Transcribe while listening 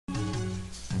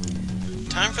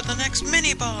time for the next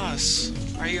mini-boss!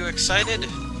 Are you excited?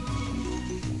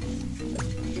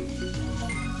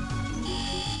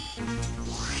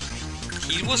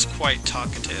 He was quite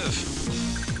talkative.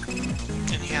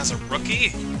 And he has a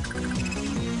rookie?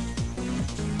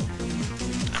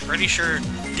 I'm pretty sure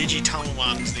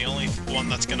Digimon is the only one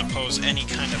that's gonna pose any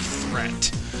kind of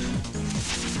threat.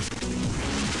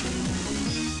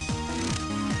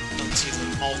 Doesn't see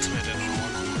the ultimate at all.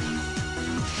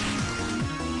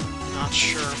 Not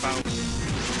sure about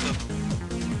the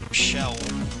shell.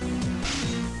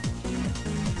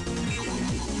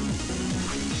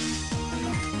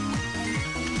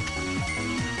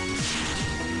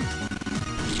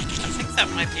 I think that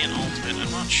might be an ultimate,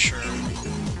 I'm not sure.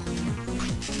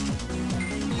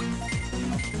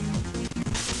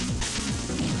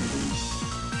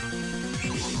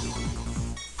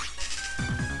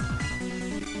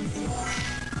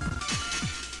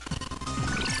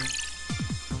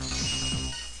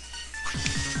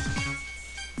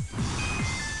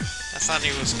 I thought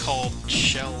he was called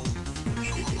Shell,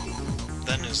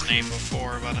 then his name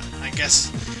before, but I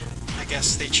guess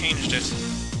they changed it.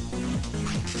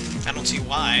 I don't see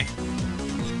why.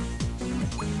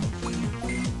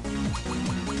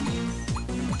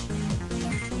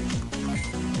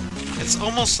 It's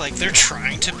almost like they're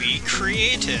trying to be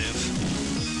creative.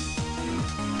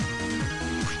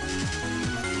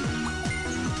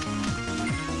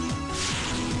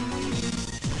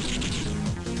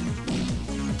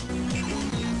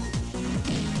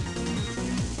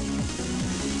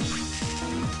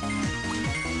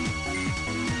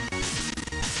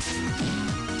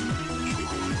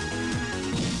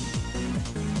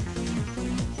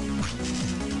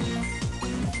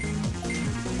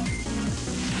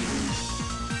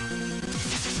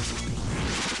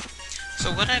 So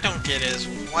what I don't get is,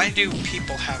 why do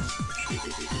people have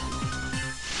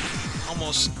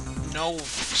almost no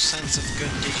sense of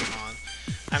good Digimon?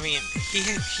 I mean,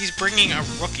 he's bringing a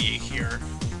rookie here.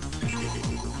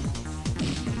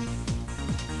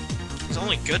 His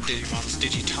only good Digimon's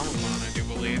Digitalmon, I do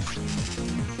believe.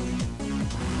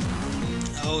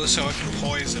 Oh, so it can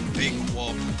poise a big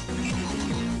whoop.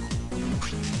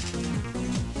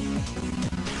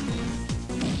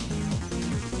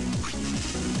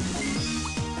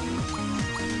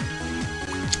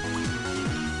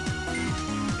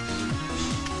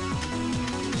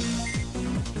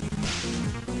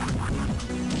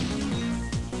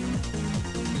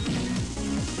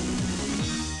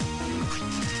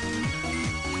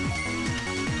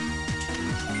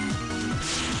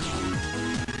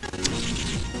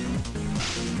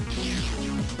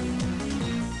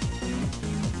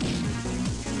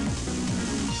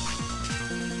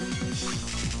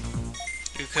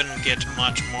 You couldn't get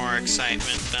much more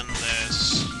excitement than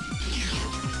this.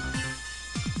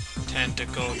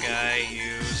 Tentacle guy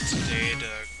used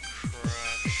data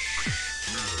crush.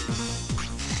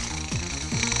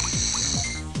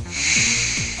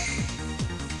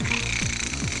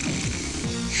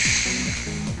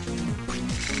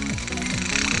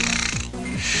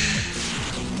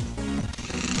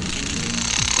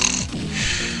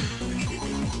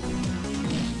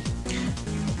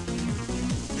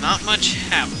 Not much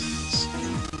happens.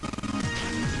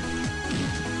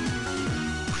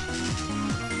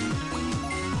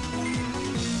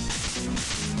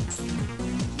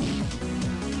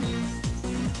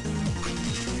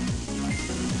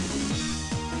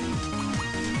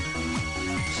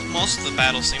 Most of the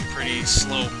battles seem pretty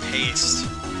slow-paced.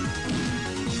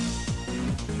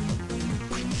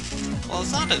 Well,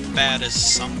 it's not as bad as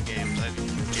some games, I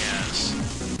guess.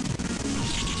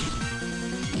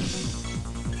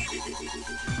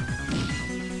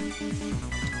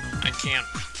 I can't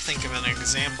think of an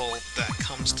example that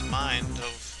comes to mind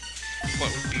of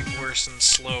what would be worse than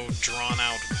slow,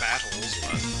 drawn-out battles,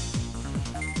 but...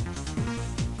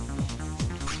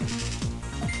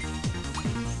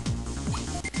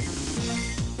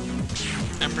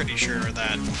 I'm pretty sure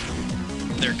that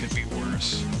there could be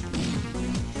worse.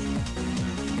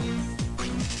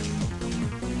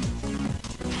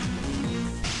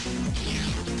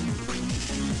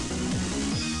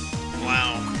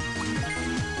 Wow.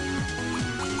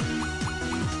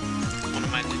 One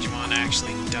of my Digimon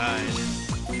actually died.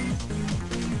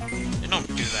 They don't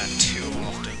do that too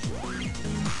often.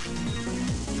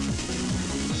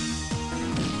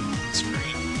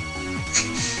 Screen.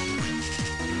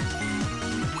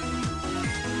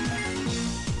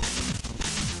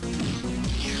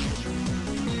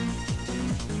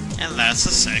 And that's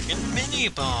the second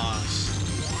mini-boss.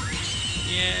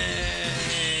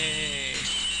 Yay!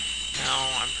 Now,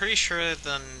 I'm pretty sure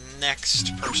the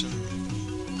next person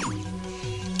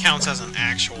counts as an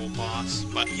actual boss,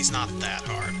 but he's not that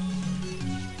hard.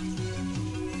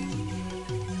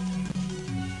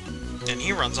 And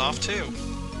he runs off too.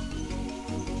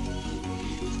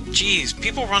 Jeez,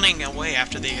 people running away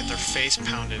after they get their face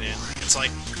pounded in. It's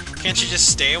like, can't you just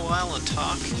stay a while and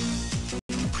talk?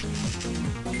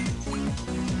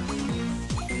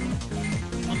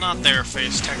 Well, not their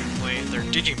face, technically. They're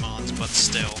Digimons, but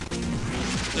still.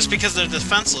 Just because they're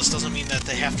defenseless doesn't mean that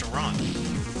they have to run.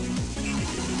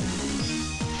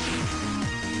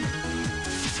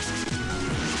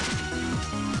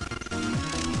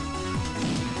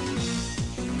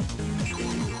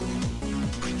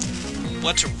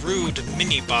 What rude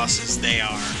mini-bosses they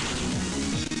are.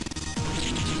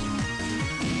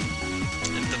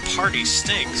 And the party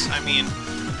stinks. I mean,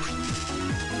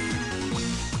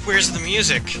 where's the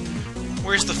music?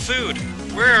 Where's the food?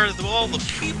 Where are all the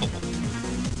people?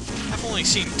 I've only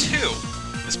seen 2.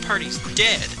 This party's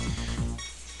dead.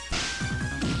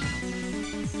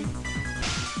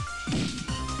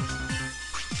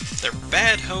 They're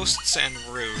bad hosts and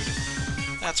rude.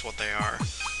 That's what they are.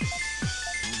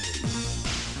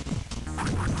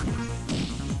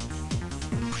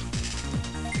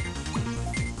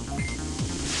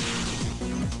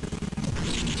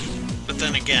 But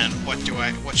then again, what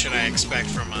should I expect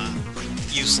from a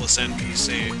useless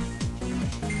NPC?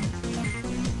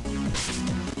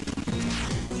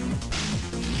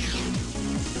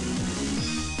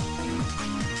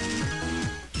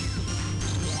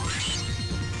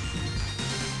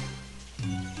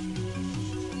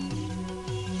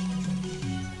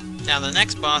 Now the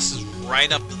next boss is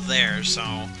right up there, so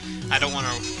I don't want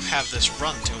to have this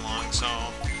run too long, so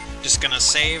I'm just gonna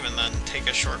save and then take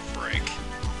a short break.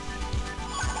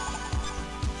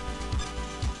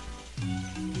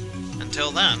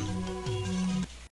 Until then,